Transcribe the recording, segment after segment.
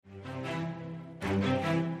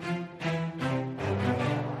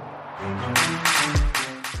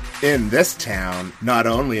In this town, not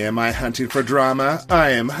only am I hunting for drama,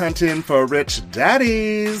 I am hunting for rich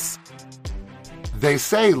daddies. They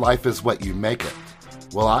say life is what you make it.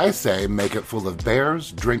 Well, I say make it full of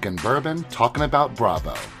bears, drinking bourbon, talking about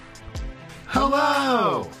Bravo.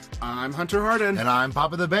 Hello! I'm Hunter Harden. And I'm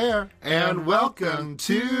Papa the Bear. And welcome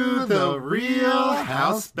to the Real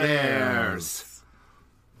Housebears.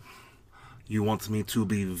 You want me to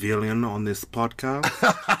be villain on this podcast?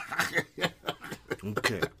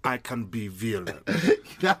 Okay, I can be villain.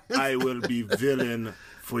 I will be villain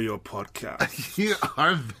for your podcast. You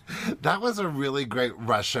are. That was a really great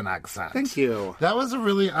Russian accent. Thank you. That was a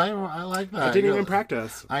really. I like that. I didn't even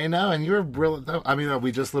practice. I know, and you were really. I mean,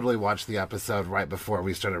 we just literally watched the episode right before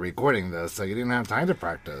we started recording this, so you didn't have time to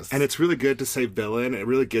practice. And it's really good to say villain. It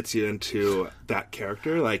really gets you into that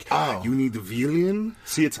character. Like, you need the villain.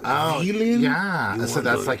 See, it's villain. Yeah. So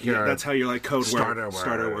that's like your. That's how your like code starter word. word.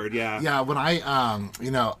 Starter word. Yeah. Yeah. When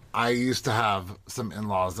I used to have some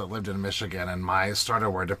in-laws that lived in Michigan, and my starter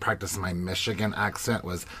word to practice my Michigan accent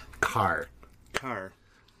was car.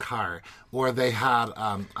 Or they had,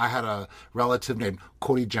 I had a relative named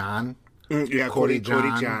Cody John. Cody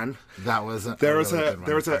John. That was there was an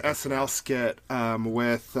SNL skit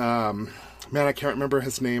with man, I can't remember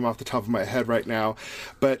his name off the top of my head right now,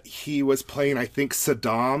 but he was playing, I think,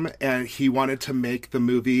 Saddam, and he wanted to make the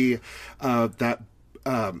movie that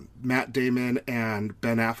Matt Damon and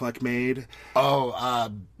Ben Affleck made.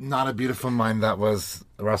 Not a Beautiful Mind. That was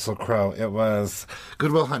Russell Crowe. It was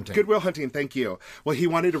Good Will Hunting. Good Will Hunting, thank you. Well, he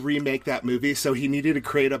wanted to remake that movie, so he needed to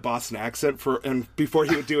create a Boston accent and before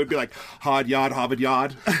he would do it, it'd be like, Hod Yod, Hobbit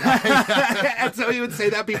Yod. And so he would say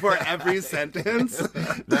that before every sentence.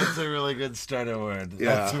 That's a really good starter word.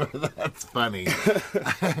 Yeah. That's funny.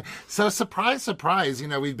 So surprise, surprise,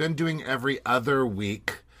 we've been doing every other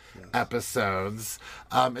week episodes.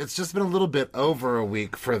 It's just been a little bit over a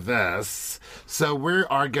week for this. So we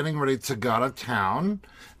are getting ready to go out of town.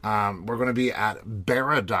 We're going to be at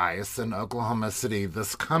Paradise in Oklahoma City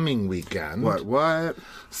this coming weekend. What?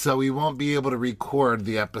 So we won't be able to record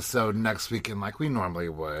the episode next weekend like we normally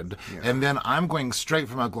would. Yeah. And then I'm going straight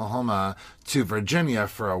from Oklahoma to Virginia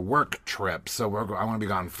for a work trip. So I want to be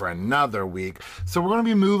gone for another week. So we're going to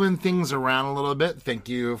be moving things around a little bit. Thank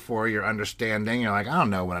you for your understanding. You're like, I don't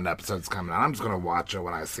know when an episode's coming out. I'm just going to watch it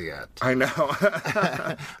when I see it. I know.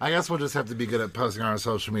 I guess we'll just have to be good at posting on our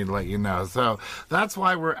social media to let you know. So that's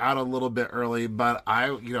why we're out a little bit early, but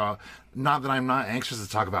not that I'm not anxious to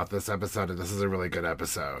talk about this episode. This is a really good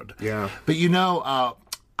episode. Yeah. But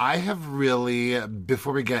I have really,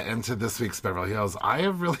 before we get into this week's Beverly Hills, I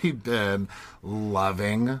have really been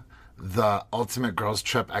loving the Ultimate Girls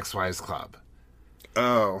Trip Ex-Wives Club.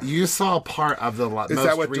 Oh. You saw part of the most recent... Is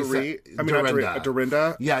that what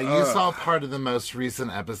Dorinda? Yeah, you saw part of the most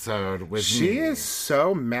recent episode with me. She is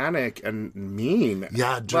so manic and mean.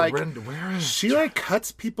 Yeah, Dorinda, where is she? Like,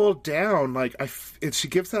 cuts people down. Like, she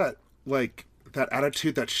gives that, like... that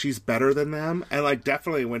attitude that she's better than them. And, like,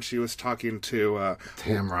 definitely when she was talking to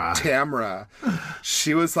Tamra,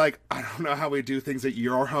 she was like, I don't know how we do things at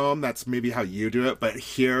your home. That's maybe how you do it. But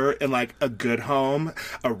here in, like, a good home,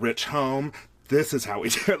 a rich home, this is how we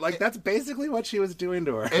do it. Like, that's basically what she was doing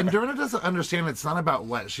to her. And Dorinda doesn't understand it's not about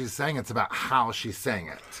what she's saying. It's about how she's saying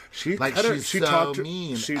it. She's so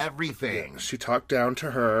mean. Everything. Yeah, she talked down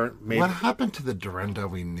to her. What happened to the Dorinda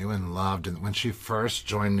we knew and loved and when she first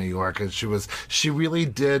joined New York? And she really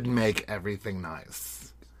did make everything nice.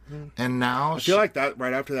 And now I feel like that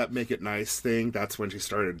right after that Make It Nice thing, that's when she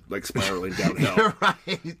started like spiraling downhill. You're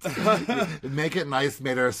right. Make It Nice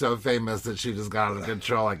made her so famous that she just got out of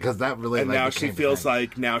control. Because that really. And now she feels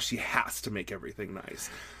like now she has to make everything nice.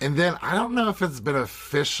 And then I don't know if it's been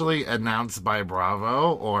officially announced by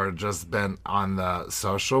Bravo or just been on the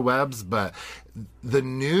social webs, but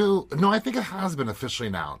I think it has been officially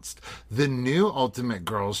announced. The new Ultimate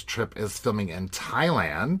Girls Trip is filming in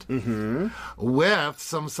Thailand with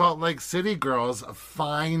some Salt Lake City girls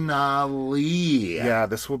finally. Yeah,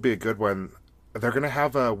 this will be a good one. They're going to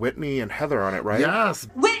have Whitney and Heather on it, right? Yes.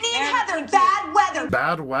 Whitney and Heather, bad weather.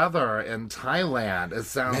 Bad weather in Thailand, it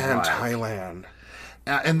sounds like. Thailand.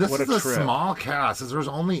 And this is a small cast. There's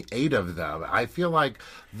only 8 of them. I feel like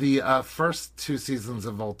the first 2 seasons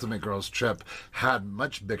of Ultimate Girls Trip had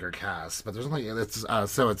much bigger casts, but there's only it's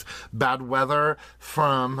Bad Weather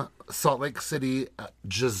from Salt Lake City,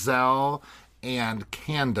 Giselle and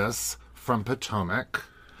Candace from Potomac,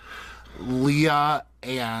 Leah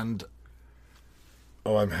and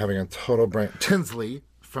I'm having a total brain. Tinsley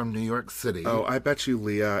from New York City. Oh, I bet you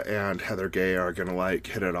Leah and Heather Gay are gonna like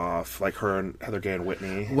hit it off, like her and Heather Gay and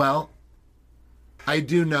Whitney. Well, I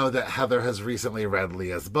do know that Heather has recently read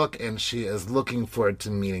Leah's book, and she is looking forward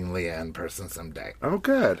to meeting Leah in person someday. Oh,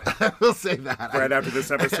 good. I will say that. Right after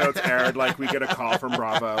this episode's aired, like, we get a call from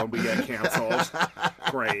Bravo and we get canceled.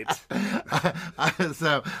 Great.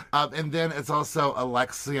 And then it's also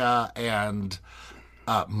Alexia and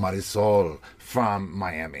Marisol from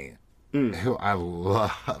Miami. Who I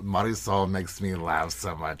love. Marisol makes me laugh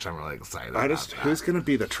so much. I'm really excited. Who's going to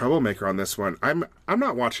be the troublemaker on this one? I'm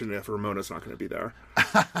not watching it if Ramona's not going to be there.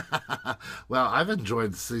 Well, I've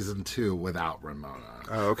enjoyed season 2 without Ramona.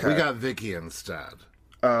 Oh, okay. We got Vicky instead.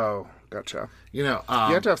 Oh, gotcha. You know,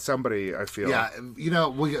 you have to have somebody, I feel. Yeah, you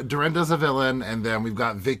know, Dorinda's a villain, and then we've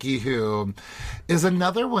got Vicky, who is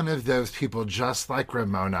another one of those people, just like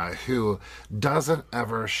Ramona, who doesn't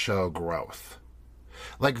ever show growth.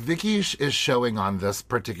 Like, Vicky is showing on this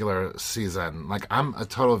particular season. Like, I'm a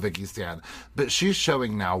total Vicky stan. But she's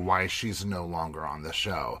showing now why she's no longer on the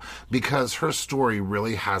show. Because her story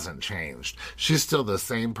really hasn't changed. She's still the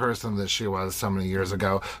same person that she was so many years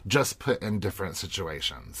ago, just put in different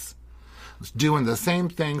situations. Doing the same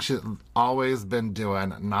thing she's always been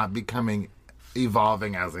doing, not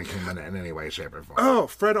evolving as a human in any way, shape, or form. Oh,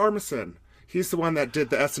 Fred Armisen. He's the one that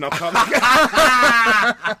did the SNL comic.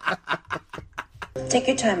 Take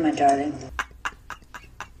your time, my darling.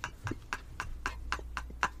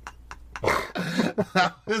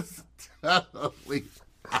 That was totally...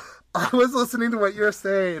 I was listening to what you're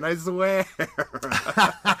saying, I swear. It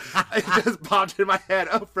just popped in my head.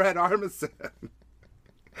 Oh, Fred Armisen.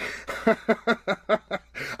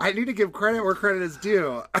 I need to give credit where credit is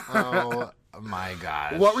due. Oh, my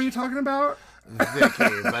gosh. What were you talking about?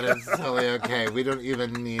 Vicky, but it's totally okay. We don't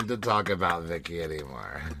even need to talk about Vicky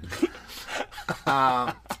anymore.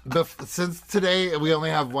 But since today we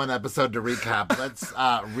only have one episode to recap, let's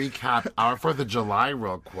recap our 4th of July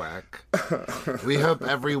real quick. We hope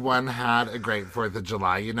everyone had a great 4th of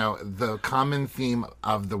July. You know, the common theme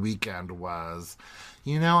of the weekend was,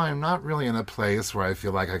 you know, I'm not really in a place where I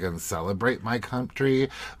feel like I can celebrate my country,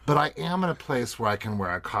 but I am in a place where I can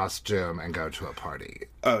wear a costume and go to a party.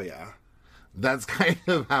 Oh, yeah. That's kind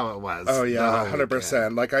of how it was. Oh, yeah,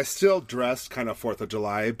 100%. Like, I still dressed kind of 4th of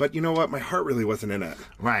July, but you know what? My heart really wasn't in it.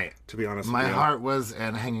 Right. To be honest with My you. heart was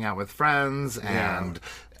in hanging out with friends and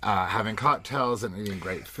having cocktails and eating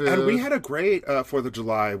great food. And we had a great 4th of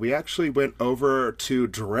July. We actually went over to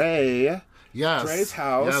Dre's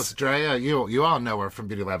house. Yes, Drea, you all know her from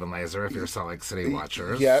Beauty Lab and Laser if you're Salt Lake City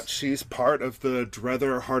watchers. Yep, she's part of the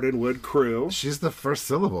Drether Hardinwood crew. She's the first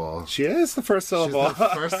syllable. She is the first syllable. She's the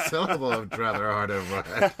first syllable of Drether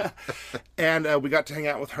Hardinwood. And we got to hang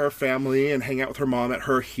out with her family and hang out with her mom at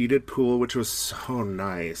her heated pool, which was so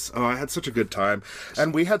nice. Oh, I had such a good time.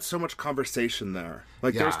 And we had so much conversation there.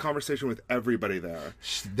 Like, there was conversation with everybody there.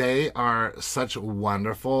 They are such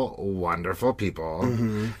wonderful, wonderful people.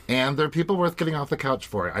 Mm-hmm. And they're people worth getting off the couch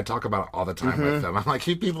for. I talk about it all the time with them. I'm like,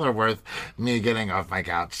 you people are worth me getting off my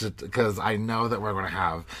couch because I know that we're going to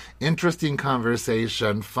have interesting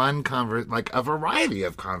conversation, fun like a variety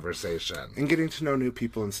of conversation. And getting to know new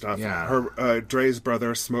people and stuff. Yeah. Her, Dre's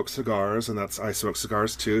brother smokes cigars, and I smoke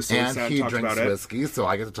cigars too. So and he drinks whiskey, so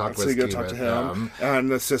I get to talk whiskey so you get to talk to him. And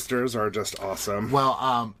the sisters are just awesome.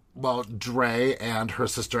 Well, Dre and her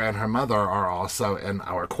sister and her mother are also in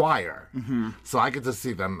our choir. Mm-hmm. So I get to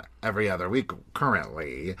see them every other week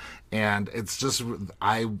currently. And it's just,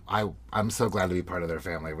 I'm so glad to be part of their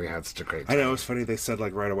family. We had such a great time. I know, it was funny. They said,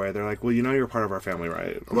 like, right away, they're like, well, you know you're part of our family,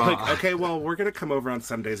 right? I'm like, okay, well, we're going to come over on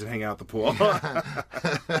Sundays and hang out at the pool. So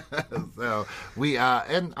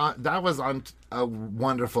that was on a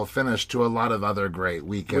wonderful finish to a lot of other great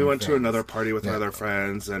weekends. We went to another party with our other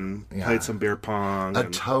friends and played some beer pong. A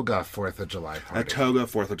toga 4th of July party. A toga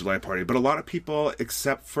 4th of July party. But a lot of people,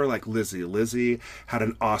 except for like Lizzie. Lizzie had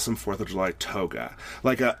an awesome 4th of July toga.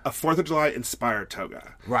 Like a 4th of July inspired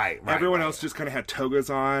toga. Right. Everyone else just kind of had togas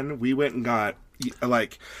on. We went and got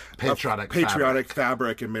like patriotic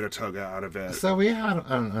fabric and made a toga out of it. So we had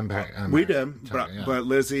we did, but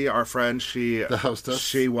Lizzie, our friend, the hostess,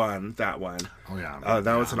 she won that one. Oh yeah,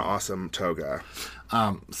 that was an awesome toga.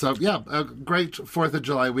 So yeah, a great 4th of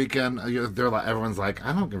July weekend. Everyone's like,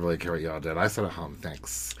 I don't really care what y'all did. I sat at home.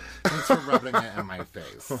 Thanks for rubbing it in my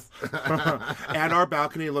face. And our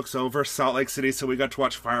balcony looks over Salt Lake City, so we got to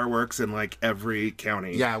watch fireworks in like every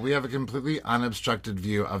county. Yeah, we have a completely unobstructed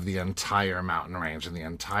view of the entire mountain range and the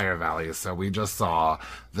entire valley. So we just saw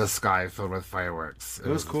the sky filled with fireworks. It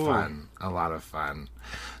was cool. Fun. A lot of fun.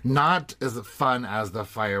 Not as fun as the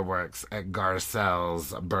fireworks at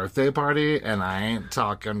Garcelle's birthday party, and I ain't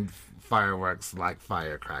talking fireworks like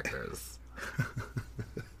firecrackers.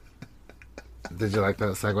 Did you like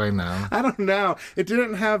that segue? No. I don't know. It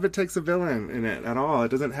didn't have It Takes a Villain in it at all. It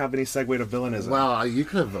doesn't have any segue to villainism. Well, you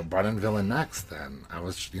could have brought in villain next then. I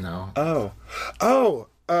was,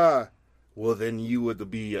 Well, then you would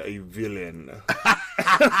be a villain.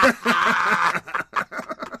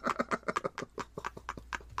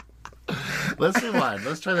 Let's rewind.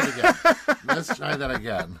 Let's try that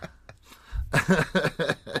again.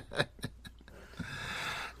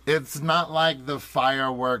 It's not like the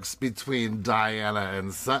fireworks between Diana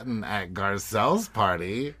and Sutton at Garcelle's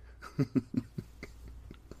party.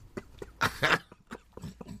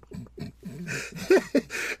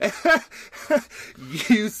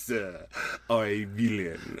 You, sir, are a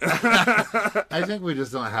villain. I think we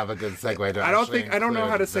just don't have a good segue to I don't know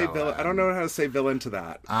how to say villain. I don't know how to say villain to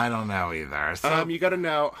that. I don't know either. So, you got to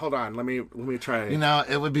know. Hold on. Let me try.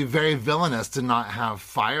 It would be very villainous to not have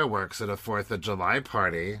fireworks at a 4th of July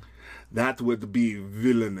party. That would be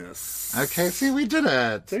villainous. Okay, see, we did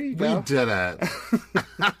it. There you go. We did it.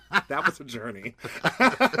 That was a journey.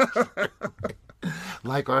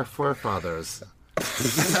 Like our forefathers.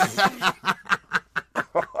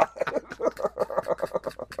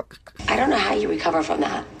 I don't know how you recover from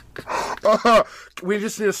that. We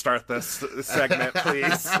just need to start this segment,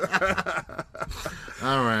 please.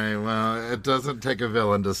 All right, well, it doesn't take a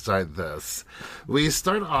villain to start this. We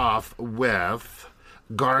start off with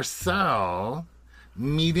Garcelle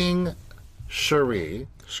meeting Cherie,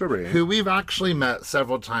 who we've actually met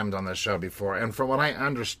several times on the show before. And from what I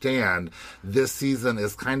understand, this season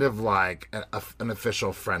is kind of like an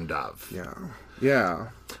official friend of. Yeah.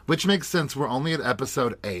 Which makes sense. We're only at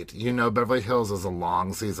episode 8. Beverly Hills is a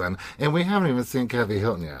long season, and we haven't even seen Kathy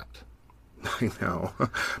Hilton yet. I know.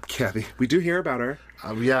 Kathy. We do hear about her.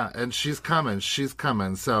 Yeah, and she's coming.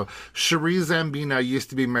 So, Cherie Zambino used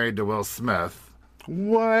to be married to Will Smith.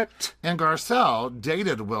 What? And Garcelle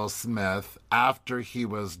dated Will Smith after he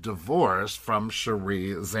was divorced from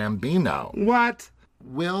Cherie Zambino. What?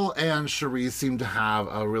 Will and Cherie seem to have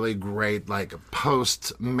a really great,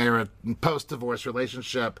 post-divorce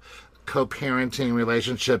relationship, co-parenting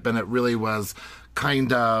relationship, and it really was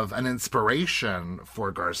kind of an inspiration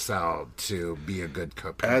for Garcelle to be a good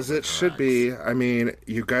co-parent. As it should be. I mean,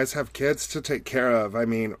 you guys have kids to take care of. I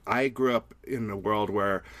mean, I grew up in a world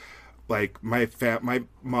where my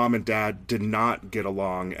mom and dad did not get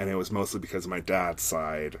along, and it was mostly because of my dad's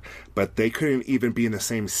side. But they couldn't even be in the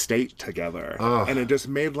same state together. Ugh. And it just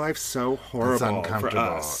made life so horrible for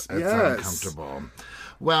us. It's uncomfortable.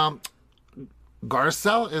 Well,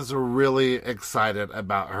 Garcelle is really excited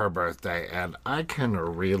about her birthday, and I can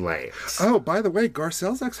relate. Oh, by the way,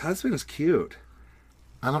 Garcelle's ex-husband is cute.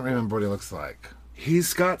 I don't remember what he looks like.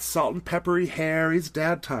 He's got salt and peppery hair. He's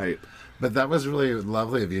dad type. But that was really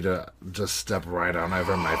lovely of you to just step right on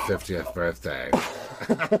over my 50th birthday.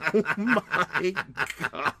 Oh my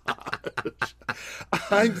gosh.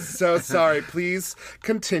 I'm so sorry. Please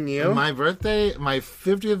continue. My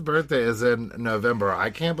 50th birthday is in November.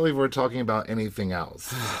 I can't believe we're talking about anything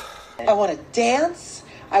else. I want to dance.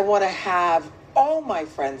 I want to have all my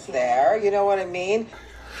friends there. You know what I mean?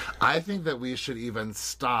 I think that we should even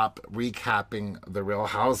stop recapping The Real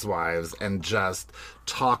Housewives and just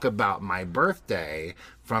talk about my birthday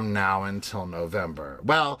from now until November.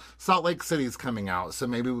 Well, Salt Lake City's coming out, so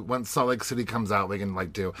maybe once Salt Lake City comes out, we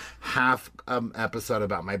can do half an episode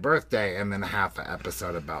about my birthday and then half an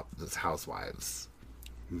episode about this Housewives.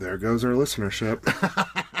 There goes our listenership.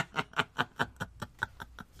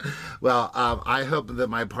 Well, I hope that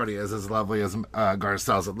my party is as lovely as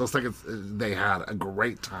Garcelle's. It looks like they had a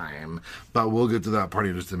great time, but we'll get to that party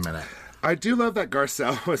in just a minute. I do love that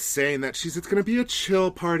Garcelle was saying that it's going to be a chill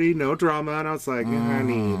party, no drama, and I was like,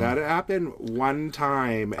 honey, that happened one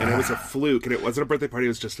time, and it was a fluke, and it wasn't a birthday party, it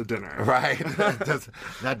was just a dinner. Right.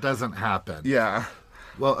 That doesn't happen. Yeah.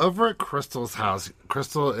 Well, over at Crystal's house,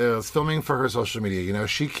 Crystal is filming for her social media.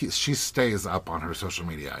 She stays up on her social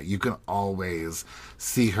media. You can always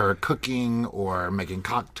see her cooking or making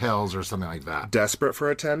cocktails or something like that. Desperate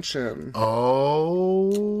for attention.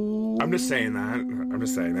 Oh. I'm just saying that. I'm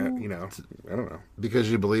just saying it, I don't know.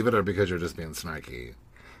 Because you believe it or because you're just being snarky?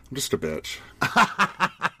 I'm just a bitch.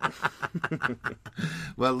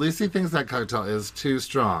 Well, Lucy thinks that cocktail is too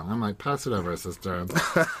strong. I'm like, pass it over, sister.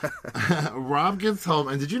 Rob gets home,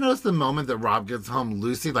 and did you notice the moment that Rob gets home,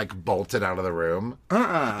 Lucy bolted out of the room?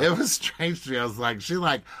 It was strange to me. I was like, she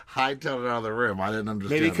hightailed it out of the room. I didn't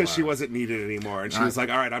understand. Maybe because she wasn't needed anymore, and she was like,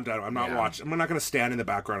 all right, I'm done. I'm not watching. I'm not going to stand in the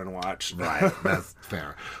background and watch. Right, that's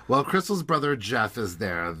fair. Well, Crystal's brother Jeff is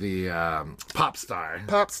there, the pop star.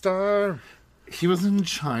 Pop star. He was in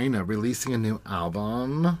China releasing a new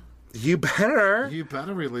album. You better. You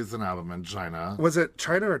better release an album in China. Was it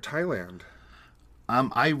China or Thailand?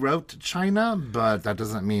 I wrote China, but that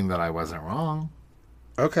doesn't mean that I wasn't wrong.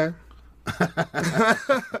 Okay.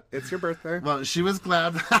 It's your birthday. Well, she was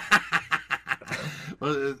glad.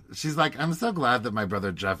 Well, she's like, I'm so glad that my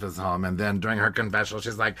brother Jeff is home. And then during her confessional,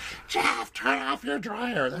 she's like, Jeff, turn off your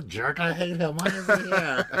dryer. That jerk, I hate him. Why is he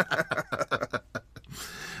here?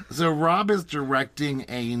 So Rob is directing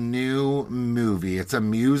a new movie. It's a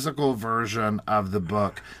musical version of the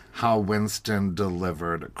book How Winston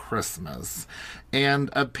Delivered Christmas. And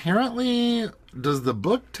apparently, does the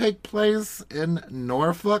book take place in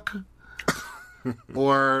Norfolk?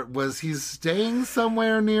 Or was he staying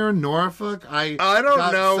somewhere near Norfolk? I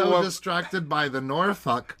don't know. So distracted by the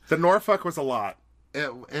Norfolk. The Norfolk was a lot.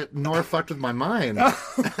 It Norfolked with my mind. I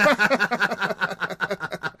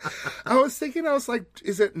was thinking, I was like,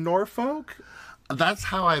 is it Norfolk? That's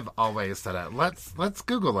how I've always said it. Let's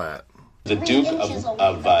Google it. The Duke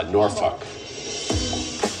of Norfolk.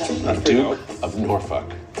 The Duke of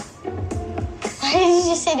Norfolk. Why did you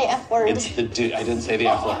just say the F word? It's the Duke. I didn't say the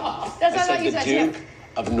F word. That's I said the Duke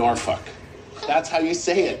of Norfolk. That's how you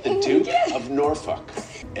say it. The Duke of Norfolk.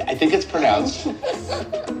 I think it's pronounced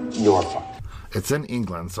Norfolk. It's in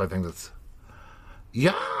England, so I think that's...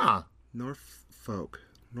 Yeah! Norfolk.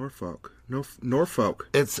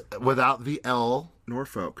 It's without the L.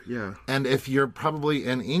 Norfolk, yeah. And if you're probably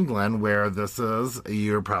in England, where this is,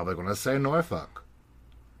 you're probably going to say Norfolk.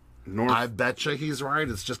 I betcha he's right.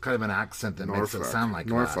 It's just kind of an accent that makes it sound like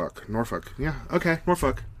Norfolk. Norfolk. Yeah. Okay.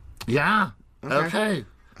 Norfolk. Yeah. Okay.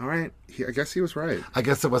 All right. I guess he was right. I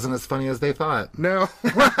guess it wasn't as funny as they thought. No.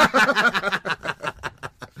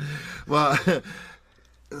 Well,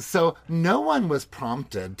 so no one was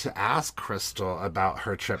prompted to ask Crystal about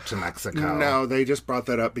her trip to Mexico. No, they just brought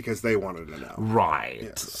that up because they wanted to know. Right.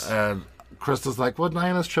 Yes. And Crystal's like, well,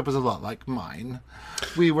 Diana's trip was a lot like mine.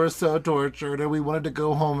 We were so tortured and we wanted to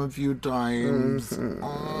go home a few times. Mm-hmm.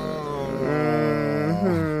 Oh.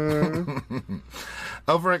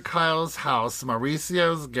 Over at Kyle's house,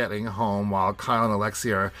 Mauricio's getting home while Kyle and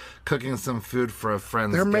Alexia are cooking some food for a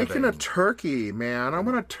Friendsgiving. They're making a turkey, man. I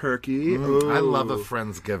want a turkey. I love a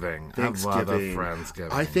Friendsgiving. I love a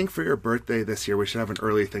Friendsgiving. I think for your birthday this year, we should have an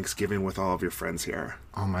early Thanksgiving with all of your friends here.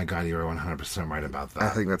 Oh my God, you are 100% right about that. I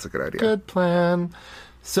think that's a good idea. Good plan.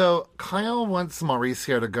 So Kyle wants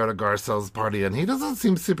Mauricio to go to Garcelle's party, and he doesn't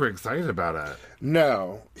seem super excited about it.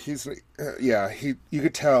 No, he's you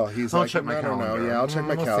could tell he's I'll like, check my calendar. Yeah, I'll check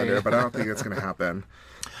my calendar, but I don't think it's going to happen.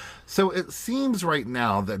 So it seems right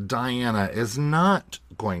now that Diana is not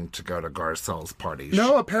going to go to Garcelle's party.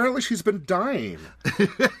 No, apparently she's been dying.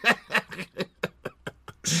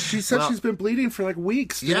 She said she's been bleeding for like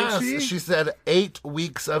weeks, didn't she? She said 8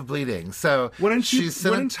 weeks of bleeding. So she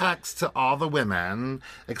sent a text to all the women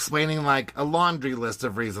explaining like a laundry list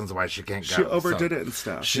of reasons why she can't go. She overdid it and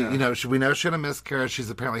stuff. We know she had a miscarriage.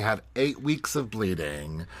 She's apparently had 8 weeks of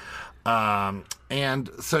bleeding. And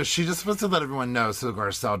so she just wants to let everyone know so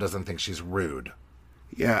Garcelle doesn't think she's rude.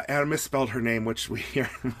 Yeah, and misspelled her name, which we hear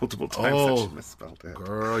multiple times that she misspelled it.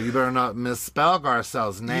 Girl, you better not misspell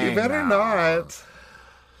Garcelle's name. You better not.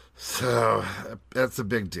 So, that's a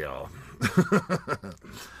big deal.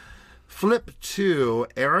 Flip to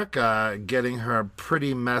Erica getting her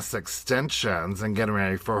Pretty Mess extensions and getting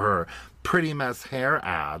ready for her Pretty Mess hair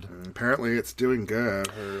ad. Apparently it's doing good,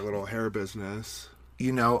 her little hair business.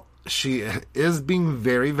 You know, she is being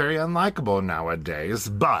very, very unlikable nowadays,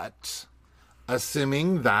 but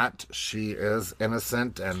assuming that she is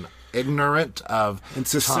innocent and ignorant of... And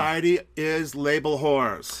society is label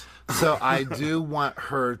whores. So I do want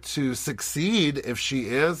her to succeed if she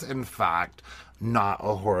is, in fact, not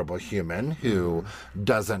a horrible human who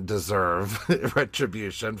doesn't deserve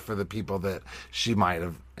retribution for the people that she might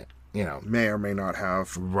have, may or may not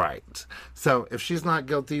have. Right. So if she's not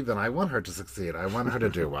guilty, then I want her to succeed. I want her to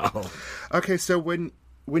do well. Okay, so when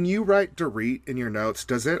you write Dorit in your notes,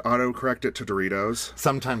 does it autocorrect it to Doritos?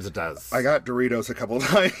 Sometimes it does. I got Doritos a couple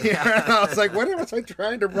times here, and I was like, what was I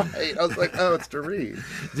trying to write? I was like, oh, it's Dorit.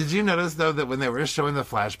 Did you notice, though, that when they were showing the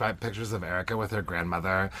flashback pictures of Erica with her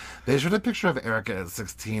grandmother, they showed a picture of Erica at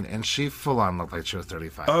 16, and she full-on looked like she was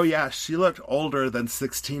 35. Oh, yeah, she looked older than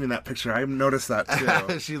 16 in that picture. I noticed that,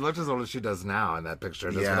 too. She looked as old as she does now in that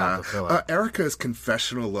picture, just without the filler. Erica's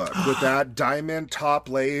confessional look, with that diamond top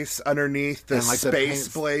lace underneath the space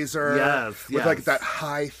blazer. With like that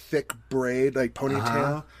high, thick braid, like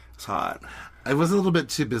ponytail. It's hot. It was a little bit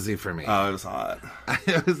too busy for me. Oh, it was hot.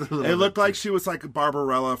 It looked like she was like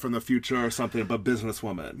Barbarella from the future or something, but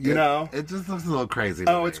businesswoman. You know? It just looks a little crazy.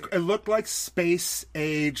 It looked like space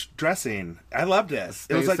age dressing. I loved it.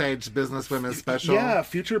 Space it was like age businesswomen special. Yeah,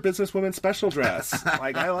 future businesswomen special dress.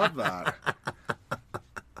 Like I love that.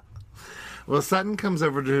 Well, Sutton comes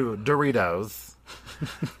over to Doritos,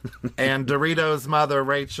 and Doritos' mother,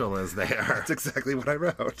 Rachel, is there. That's exactly what I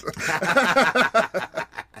wrote.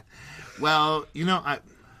 Well,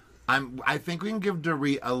 I think we can give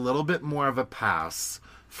Dorit a little bit more of a pass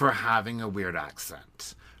for having a weird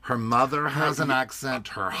accent. Her mother has an accent.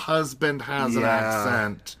 Her husband has an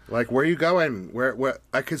accent. Like, where are you going? Where?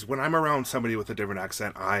 Because when I'm around somebody with a different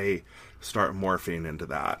accent, I start morphing into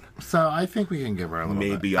that. So I think we can give her a little bit.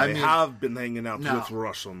 Maybe I have been hanging out with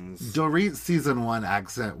Russians. Dorit's season 1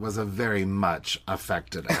 accent was a very much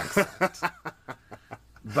affected accent.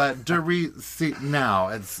 But Dorit, now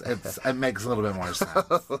it makes a little bit more sense.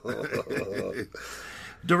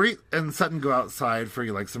 Dorit and Sutton go outside for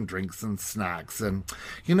some drinks and snacks. And,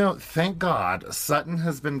 thank God Sutton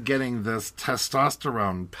has been getting this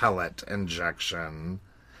testosterone pellet injection.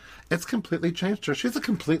 It's completely changed her. She's a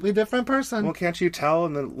completely different person. Well, can't you tell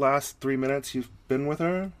in the last 3 minutes you've been with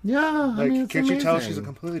her? Yeah. Can't you tell she's a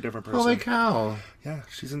completely different person? Holy cow. Yeah,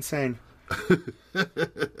 she's insane.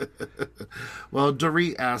 Well,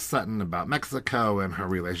 Dorit asked Sutton about Mexico and her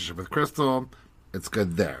relationship with Crystal. It's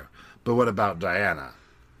good there. But what about Diana?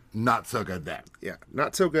 Not so good there. Yeah,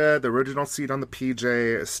 not so good. The original seat on the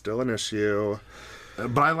PJ is still an issue.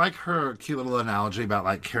 But I like her cute little analogy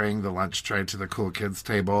about carrying the lunch tray to the cool kids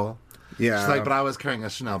table. Yeah. She's like, but I was carrying a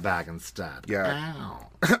Chanel bag instead. Yeah. Ow.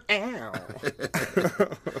 Ow.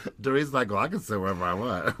 Dorit's like, well, I can sit wherever I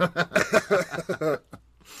want.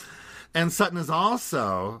 And Sutton is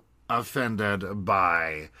also offended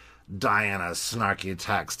by Diana's snarky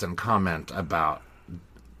text and comment about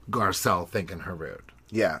Garcelle thinking her rude.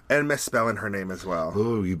 Yeah, and misspelling her name as well.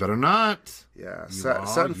 Ooh, you better not. Yeah,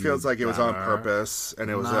 Sutton feels like it was on purpose,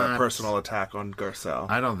 and it was a personal attack on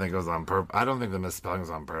Garcelle. I don't think it was on purpose. I don't think the misspelling was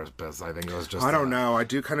on purpose. I think it was just... I don't know. I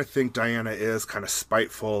do kind of think Diana is kind of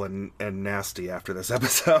spiteful and nasty after this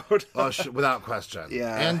episode. Without question.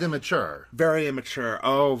 Yeah. And immature. Very immature.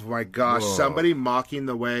 Oh, my gosh. Whoa. Somebody mocking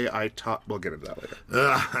the way I talk... We'll get into that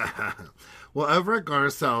later. Well, over at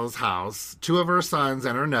Garcelle's house, 2 of her sons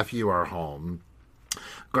and her nephew are home.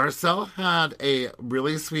 Garcelle had a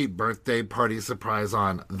really sweet birthday party surprise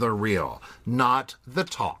on The Real, not The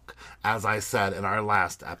Talk, as I said in our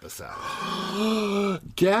last episode.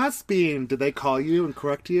 Gasping! Did they call you and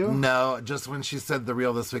correct you? No, just when she said The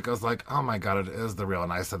Real this week, I was like, oh my God, it is The Real.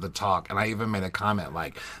 And I said The Talk. And I even made a comment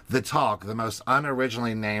like, The Talk, the most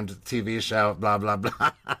unoriginally named TV show, blah, blah,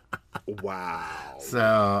 blah. Wow.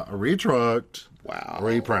 So, retract. Wow.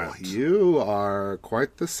 Reprint. You are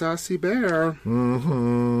quite the sassy bear.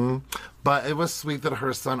 Mm-hmm. But it was sweet that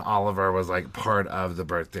her son Oliver was part of the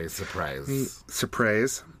birthday surprise.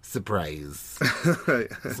 Surprise. Surprise.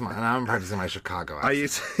 Now I'm practicing my Chicago accent. Are you...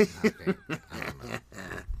 I don't know.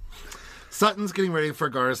 Sutton's getting ready for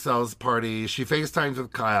Garcelle's party. She FaceTimes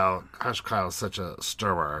with Kyle. Gosh, Kyle's such a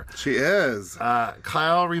stirrer. She is.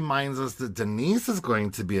 Kyle reminds us that Denise is going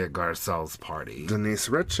to be at Garcelle's party. Denise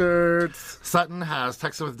Richards. Sutton has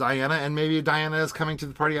texted with Diana, and maybe Diana is coming to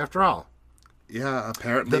the party after all. Yeah,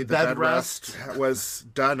 apparently the bed rest was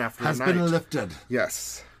done after the night. Has been lifted.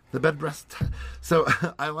 Yes. The bed rest. So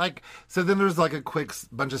so then there's a quick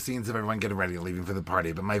bunch of scenes of everyone getting ready and leaving for the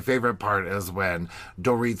party. But my favorite part is when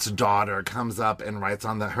Dorit's daughter comes up and writes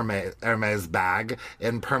on the Hermes bag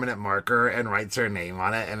in permanent marker and writes her name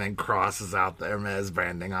on it and then crosses out the Hermes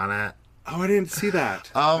branding on it. Oh, I didn't see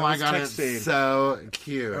that. Oh my God, it's so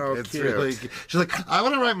cute. Oh, it's cute. Really cute. She's like, I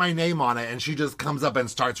want to write my name on it. And she just comes up and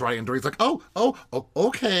starts writing. And Dorit's like, oh,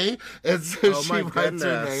 okay. And so she writes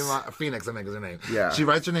her name on Phoenix, I think is her name. Yeah. She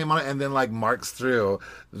writes her name on it and then marks through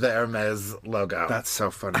the Hermes logo. That's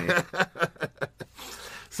so funny.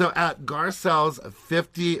 So at Garcelle's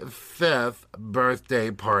 55th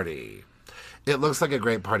birthday party, it looks like a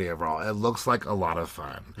great party overall. It looks like a lot of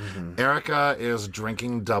fun. Mm-hmm. Erica is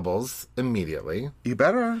drinking doubles immediately. You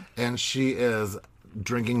better. And she is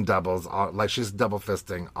drinking doubles, she's double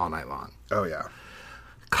fisting all night long. Oh, yeah.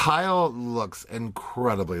 Kyle looks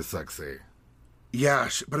incredibly sexy. Yeah,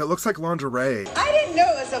 but it looks like lingerie. I didn't know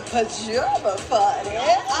it was a pajama party.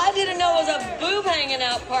 I didn't know it was a boob hanging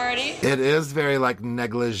out party. It is very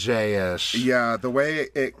negligee-ish. Yeah, the way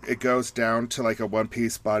it goes down to a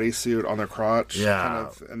one-piece bodysuit on their crotch. Yeah. Kind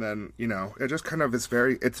of, and then, it just kind of it's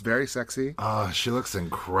very sexy. Oh, she looks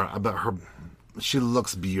incredible. But she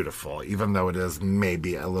looks beautiful, even though it is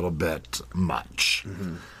maybe a little bit much.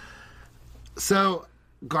 Mm-hmm. So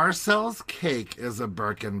Garcelle's cake is a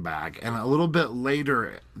Birkin bag, and a little bit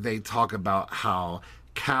later they talk about how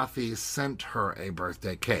Kathy sent her a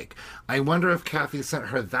birthday cake. I wonder if Kathy sent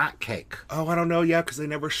her that cake. Oh, I don't know yet because they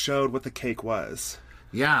never showed what the cake was.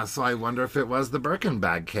 Yeah, so I wonder if it was the Birkin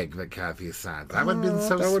bag cake that Kathy sent. That would have been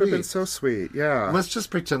so sweet. That would have been so sweet, yeah. Let's just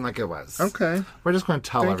pretend like it was. Okay. We're just going to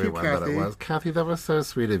tell everyone that Kathy. it was. Kathy, that was so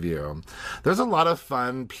sweet of you. There's a lot of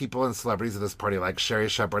fun people and celebrities at this party, like Sherry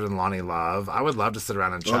Shepherd and Lonnie Love. I would love to sit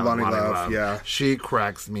around and chat with Lonnie Love. Yeah. She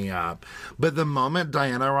cracks me up. But the moment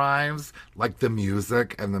Diana arrives, like the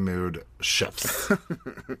music and the mood shifts.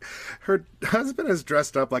 Her husband is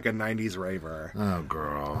dressed up like a 90s raver. Oh,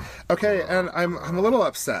 girl. Okay, and I'm a little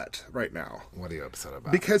upset right now. What are you upset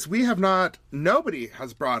about? Because nobody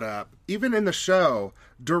has brought up, even in the show,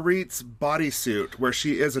 Dorit's bodysuit where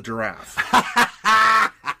she is a giraffe.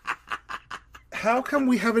 How come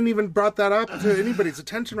we haven't even brought that up to anybody's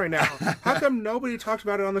attention right now? How come nobody talked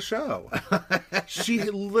about it on the show? She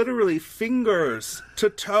literally fingers to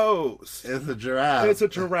toes. It's a giraffe. It's a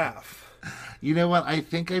giraffe. You know what? I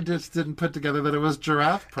think I just didn't put together that it was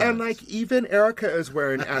giraffe print. And, like, even Erica is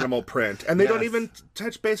wearing animal print. And they don't even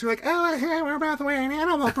touch base. They're like, oh, hey, we're both wearing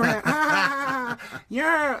animal print.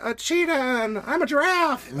 You're a cheetah and I'm a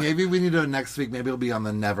giraffe. Maybe we need to, next week, maybe it'll be on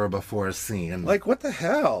the never before scene. Like, what the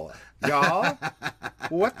hell, y'all?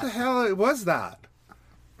 What the hell was that?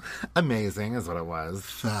 Amazing is what it was.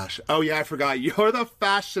 Fashion. Oh, yeah, I forgot. You're the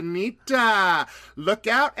fashionita. Look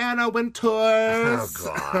out, Anna Winters. Oh,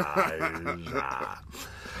 gosh.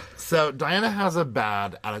 So Diana has a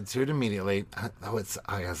bad attitude immediately. Oh,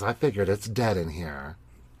 as I figured, it's dead in here.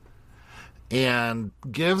 And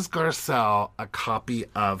gives Garcelle a copy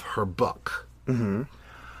of her book. Mm-hmm.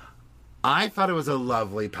 I thought it was a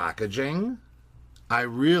lovely packaging. I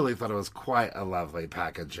really thought it was quite a lovely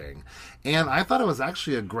packaging. And I thought it was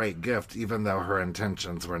actually a great gift, even though her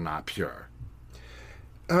intentions were not pure.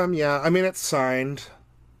 Yeah, I mean, it's signed.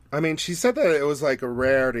 I mean, she said that it was like a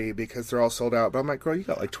rarity because they're all sold out. But I'm like, girl, you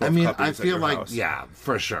got like 12 copies I feel at your like, house. yeah,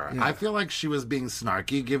 for sure. Yeah. I feel like she was being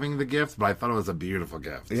snarky giving the gift, but I thought it was a beautiful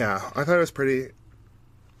gift. Yeah, I thought it was pretty.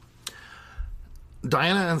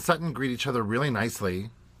 Diana and Sutton greet each other really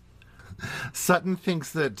nicely. Sutton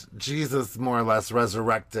thinks that Jesus more or less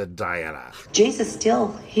resurrected Diana. Jesus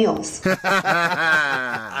still heals.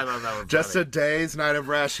 I don't know. Just a day's night of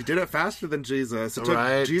rest. She did it faster than Jesus. It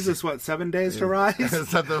took Jesus, 7 days to rise?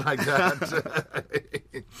 Something like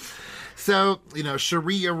that. So,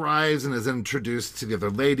 Cherie arrives and is introduced to the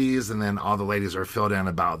other ladies, and then all the ladies are filled in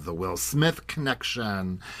about the Will Smith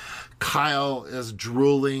connection. Kyle is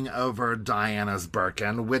drooling over Diana's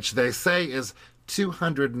Birkin, which they say is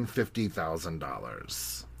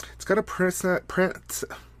 $250,000. It's got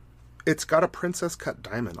a princess cut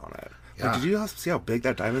diamond on it. Yeah. Did you see how big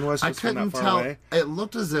that diamond was? I couldn't tell. Away? It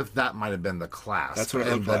looked as if that might have been the clasp. That's what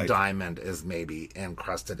it looked like. The diamond is maybe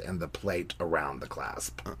encrusted in the plate around the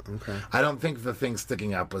clasp. Okay. I don't think the thing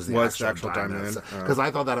sticking up was the actual diamond. Because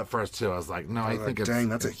I thought that at first too. I was like, no, I think it's... Dang,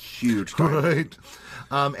 that's a huge diamond.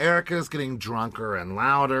 Right. Erica's getting drunker and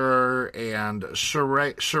louder, and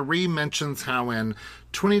Cherie mentions how in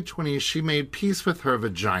 2020 she made peace with her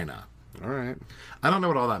vagina. All right. I don't know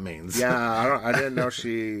what all that means. Yeah, I didn't know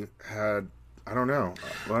she had... I don't know.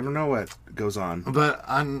 Well, I don't know what goes on. But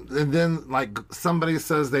and then like somebody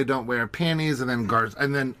says they don't wear panties, and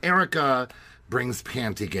then Erica brings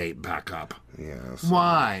Pantygate back up. Yes.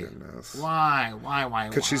 Why? Oh, Why?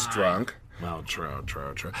 Because she's drunk. Well, true.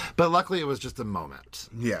 But luckily it was just a moment.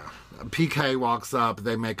 Yeah. PK walks up,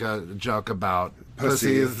 they make a joke about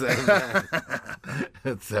pussies, and then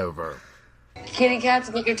it's over. Kitty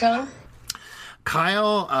cats, lick your tongue.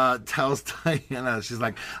 Kyle tells Diana, she's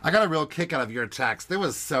like, I got a real kick out of your text. It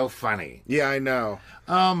was so funny. Yeah, I know.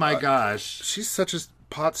 Oh my gosh. She's such a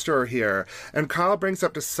pot stirrer here. And Kyle brings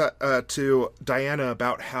up to Diana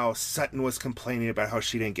about how Sutton was complaining about how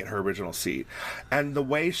she didn't get her original seat. And the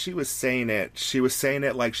way she was saying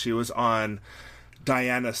it like she was on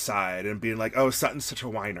Diana's side and being like, oh, Sutton's such a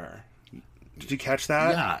whiner. Did you catch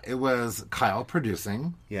that? Yeah, it was Kyle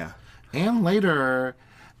producing. Yeah. And later...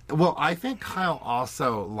 Well, I think Kyle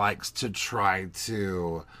also likes to try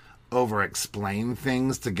to over-explain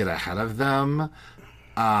things to get ahead of them.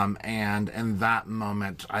 And in that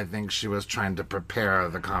moment, I think she was trying to prepare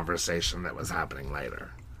the conversation that was happening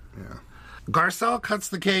later. Yeah. Garcelle cuts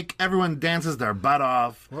the cake. Everyone dances their butt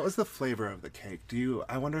off. What was the flavor of the cake?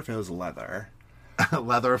 I wonder if it was leather.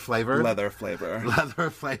 Leather flavored? Leather flavor. Leather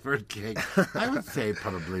flavored cake. I would say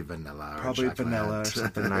probably vanilla. Probably vanilla or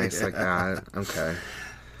something nice like that. Okay.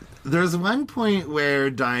 There's one point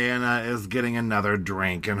where Diana is getting another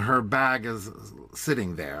drink, and her bag is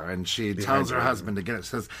sitting there, and she tells her husband to get it. She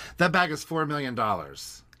says, that bag is $4 million.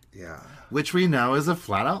 Yeah. Which we know is a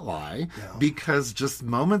flat-out lie, because just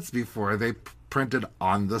moments before, they printed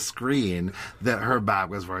on the screen that her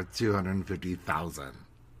bag was worth $250,000.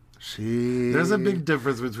 There's a big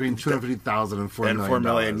difference between $250,000 and $4 million. And $4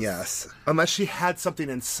 million, yes. Unless she had something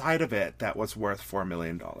inside of it that was worth $4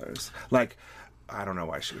 million. Like, I don't know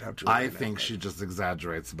why she would have jewelry. I think she just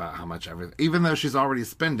exaggerates about how much everything. Even though she's already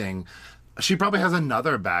spending, she probably has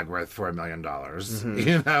another bag worth $4 million.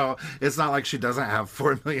 You know, it's not like she doesn't have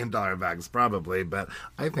 $4 million bags, probably, but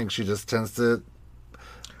I think she just tends to.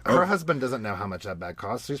 Her husband doesn't know how much that bag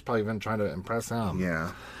costs. She's probably even trying to impress him.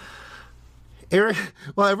 Yeah. Eric,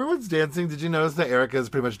 while everyone's dancing, did you notice that Erica is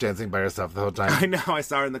pretty much dancing by herself the whole time? I know. I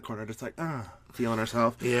saw her in the corner, just like, feeling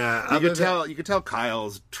herself. Yeah. You could tell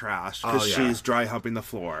Kyle's trash because she's dry humping the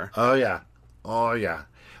floor. Oh yeah.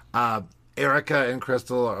 Erica and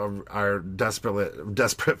Crystal are desperate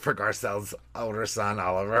for Garcelle's older son,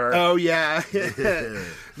 Oliver. Oh, yeah.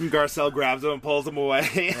 And Garcelle grabs him and pulls him away.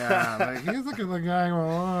 Yeah, like, he's looking at the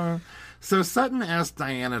guy. So Sutton asked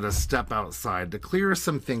Diana to step outside to clear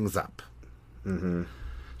some things up. Mm-hmm.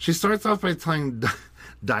 She starts off by telling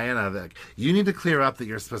Diana that you need to clear up that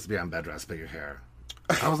you're supposed to be on bed rest, but your hair.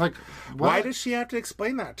 I was like, what? Why does she have to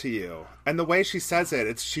explain that to you? And the way she says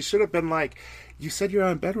it, she should have been like, you said you're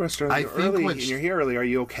on bed rest early and you're here early. Are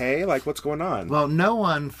you okay? Like, what's going on? Well, no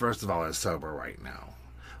one, first of all, is sober right now.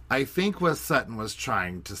 I think what Sutton was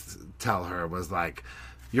trying to tell her was like,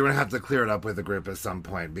 you're going to have to clear it up with the group at some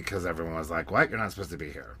point because everyone was like, what? You're not supposed to be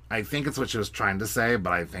here. I think it's what she was trying to say,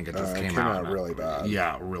 but I think it just came out really bad.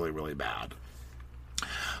 Yeah, really, really bad.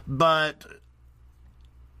 But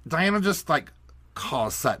Diana just like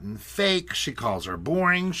calls Sutton fake. She calls her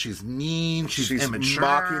boring. She's mean. She's immature.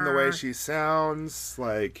 Mocking the way she sounds.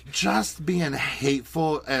 Like, just being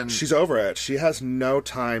hateful. And she's over it. She has no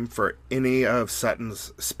time for any of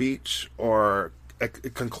Sutton's speech or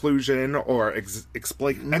conclusion or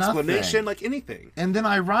explanation, like anything. And then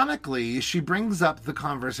ironically, she brings up the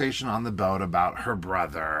conversation on the boat about her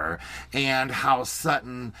brother and how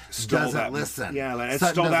Sutton doesn't listen. Yeah, and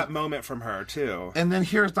stole that moment from her too. And then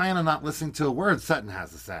here's Diana not listening to a word Sutton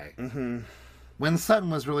has to say. Mm-hmm. When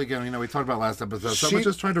Sutton was really good, we talked about last episode, Sutton was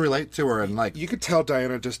just trying to relate to her and like... You could tell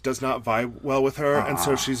Diana just does not vibe well with her, and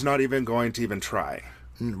so she's not even going to even try.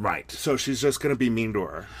 Right. So she's just going to be mean to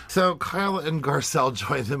her. So Kyle and Garcelle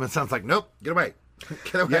join them. It sounds like, nope, get away.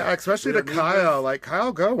 Get away. Yeah, especially to Kyle. Like,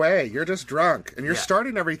 Kyle, go away. You're just drunk, and you're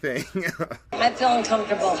starting everything. I feel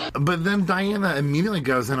uncomfortable. But then Diana immediately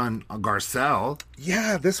goes in on Garcelle.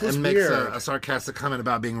 Yeah, this was and weird. And makes a sarcastic comment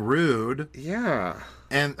about being rude. Yeah.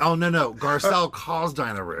 And, Garcelle calls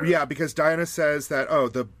Diana rude. Yeah, because Diana says that,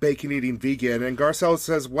 the bacon-eating vegan, and Garcelle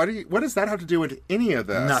says, what does that have to do with any of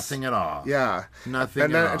this? Nothing at all. Yeah. Nothing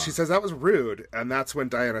at all. And she says, that was rude, and that's when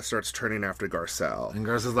Diana starts turning after Garcelle. And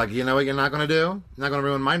Garcelle's like, you know what you're not going to do? You're not going to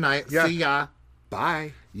ruin my night. Yeah. See ya.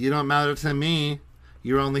 Bye. You don't matter to me.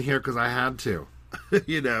 You're only here because I had to.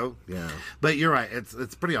 Yeah. But you're right.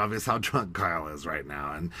 It's pretty obvious how drunk Kyle is right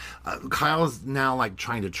now, and Kyle's now like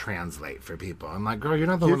trying to translate for people. I'm like, girl, you're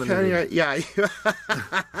not the one that. Yeah,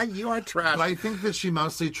 you are trash. But I think that she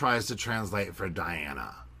mostly tries to translate for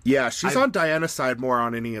Diana. Yeah, she's on Diana's side more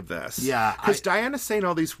on any of this. Yeah. Because Diana's saying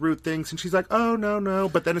all these rude things, and she's like, oh, no.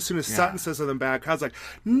 But then as soon as Sutton says them back, Kyle's like,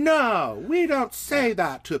 no, we don't say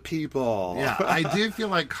that to people. Yeah, I do feel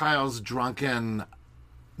like Kyle's drunken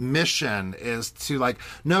mission is to like,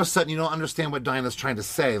 no, Sutton, you don't understand what Diana's trying to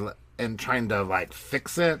say and trying to like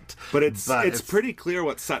fix it. But it's pretty clear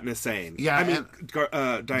what Sutton is saying. Yeah, I mean,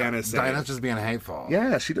 Diana's saying. Diana's just being hateful.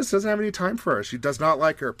 Yeah, she just doesn't have any time for her. She does not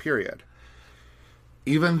like her, period.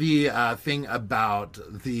 Even the thing about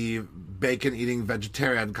the bacon-eating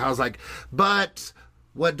vegetarian, Kyle's like, but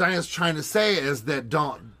what Diana's trying to say is that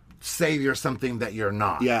don't say you're something that you're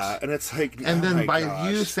not. Yeah, and it's like... And then by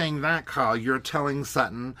you saying that, Kyle, you're telling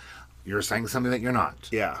Sutton you're saying something that you're not.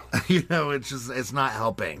 Yeah. It's not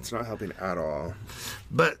helping. It's not helping at all.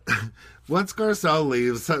 But once Garcelle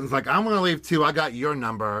leaves, Sutton's like, I'm going to leave too. I got your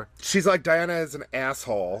number. She's like, Diana is an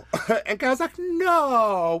asshole. And Kyle's like,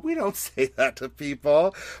 no, we don't say that to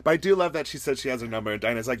people. But I do love that she said she has her number. And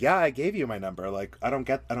Diana's like, yeah, I gave you my number. Like, I don't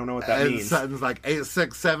know what that means. Sutton's like,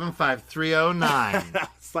 8675309.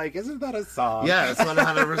 It's like, isn't that a song? Yeah, it's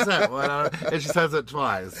 100%. And she says it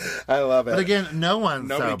twice. I love it. But again,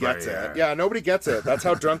 nobody gets here. it. Yeah, nobody gets it. That's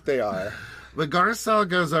how drunk they are. But Garcelle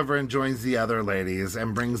goes over and joins the other ladies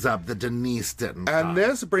and brings up that Denise didn't come. And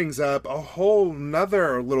this brings up a whole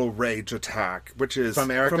nother little rage attack, which is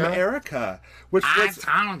from Erica. Which I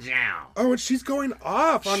told you. Oh, and she's going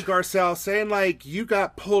off on Garcelle, saying like, you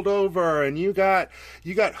got pulled over and you got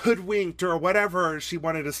hoodwinked or whatever she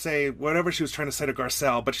wanted to say, whatever she was trying to say to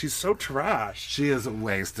Garcelle. But she's so trash. She is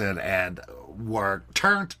wasted and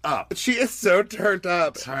turned up. She is so turned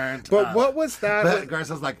up. But what was that? But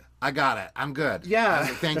Garcelle's like, I got it. I'm good. Yeah.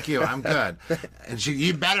 Thank you. I'm good. And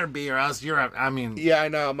you better be, or else Yeah, I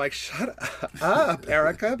know. I'm like, shut up,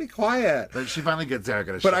 Erica. Be quiet. But she finally gets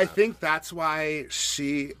Erica to But shut I up. think that's why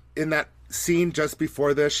she, in that scene just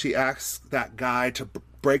before this, she asks that guy to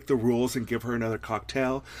break the rules and give her another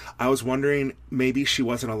cocktail. I was wondering, maybe she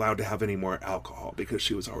wasn't allowed to have any more alcohol because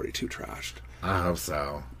she was already too trashed. I hope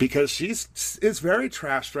so. Because she's very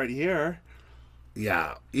trashed right here.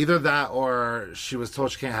 Yeah, either that or she was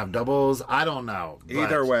told she can't have doubles. I don't know.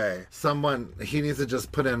 Either way. He needs to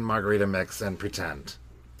just put in margarita mix and pretend.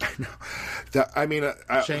 I know.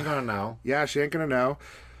 She ain't gonna know. Yeah, she ain't gonna know.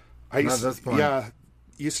 Not at this point. Yeah,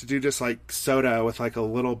 used to do just like soda with like a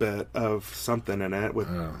little bit of something in it with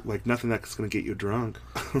like nothing that's gonna get you drunk.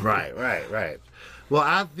 Right.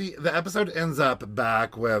 Well, the episode ends up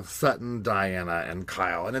back with Sutton, Diana, and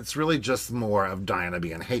Kyle, and it's really just more of Diana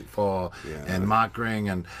being hateful and mocking,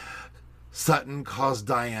 and Sutton calls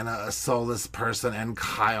Diana a soulless person, and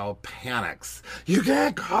Kyle panics. You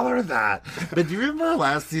can't call her that. But do you remember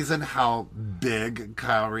last season how big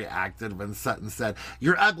Kyle reacted when Sutton said,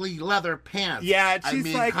 "Your ugly leather pants"? Yeah, and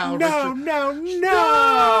she's like, Kyle no, I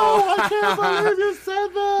can't believe you said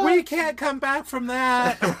that. We can't come back from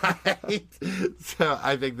that. Right? So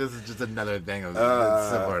I think this is just another thing of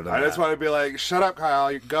similar to that. I just want to be like, shut up, Kyle.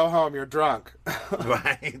 You go home. You're drunk.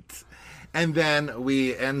 Right. And then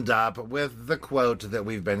we end up with the quote that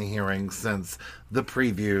we've been hearing since the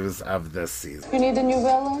previews of this season. You need a new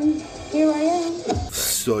villain? Here I am.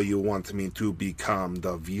 So you want me to become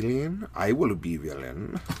the villain? I will be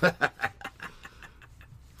villain.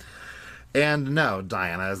 And no,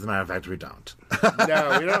 Diana, as a matter of fact, we don't.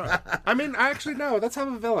 No, we don't. I mean, actually, no. Let's have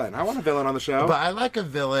a villain. I want a villain on the show. But I like a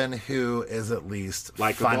villain who is at least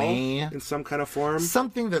Likeable funny. in some kind of form.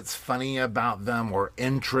 Something that's funny about them or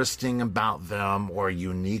interesting about them or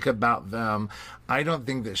unique about them. I don't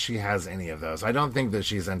think that she has any of those. I don't think that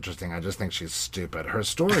she's interesting. I just think she's stupid. Her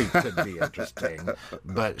story could be interesting,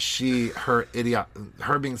 but her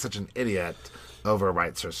being such an idiot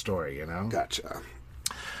overwrites her story, you know? Gotcha.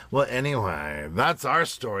 Well, anyway, that's our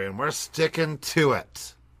story, and we're sticking to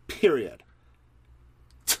it. Period.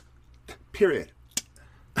 Period.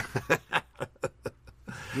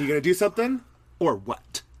 You gonna do something? Or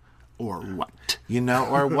what? Or what? You know,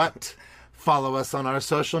 or what? Follow us on our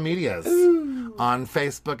social medias. Ooh. On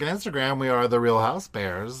Facebook and Instagram, we are The Real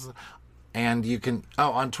Housebears. And you can...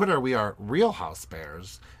 on Twitter, we are Real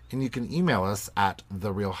Housebears. And you can email us at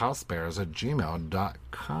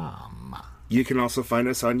therealhousebears@gmail.com. You can also find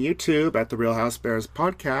us on YouTube at The Real Housebears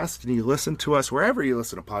Podcast, and you listen to us wherever you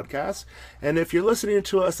listen to podcasts. And if you're listening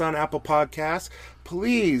to us on Apple Podcasts,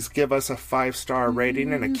 please give us a 5-star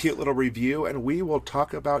rating and a cute little review, and we will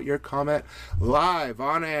talk about your comment live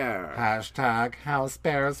on air. Hashtag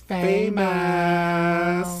Housebears Famous.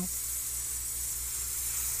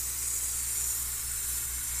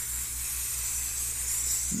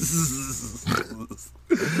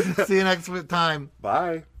 See you next time.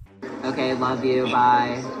 Bye. Okay, love you.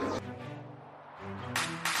 Bye.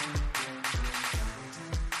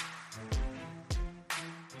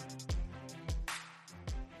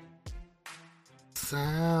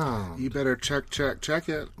 Sound. You better check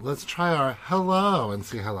it. Let's try our hello and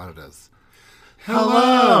see how loud it is.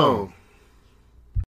 Hello.